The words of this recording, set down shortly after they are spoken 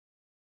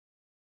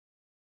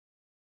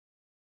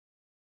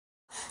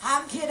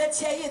I'm here to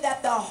tell you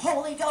that the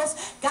Holy Ghost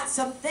got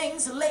some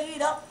things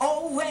laid up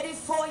already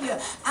for you.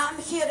 I'm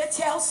here to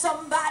tell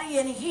somebody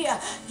in here,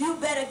 you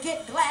better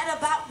get glad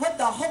about what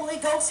the Holy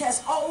Ghost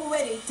has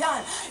already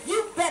done.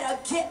 You better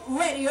get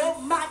ready, oh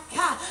my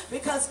God,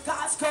 because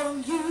God's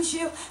going to use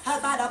you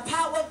by the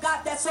power of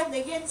God that's on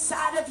the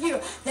inside of you,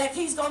 that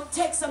he's going to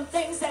take some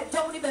things that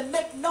don't even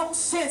make no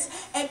sense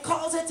and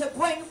cause it to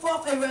bring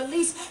forth a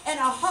release and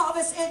a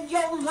harvest in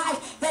your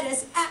life that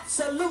is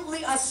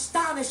absolutely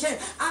astonishing.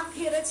 I'm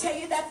here to tell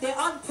you that the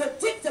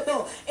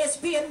unpredictable is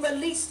being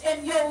released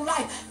in your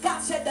life.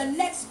 God said the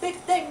next big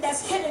thing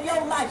that's hitting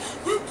your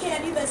life, you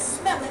can't even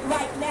smell it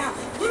right now.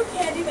 You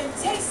can't even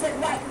taste it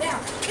right now.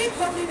 It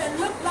don't even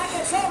look like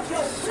it's on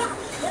your block.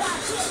 But I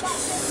feel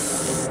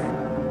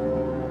like this.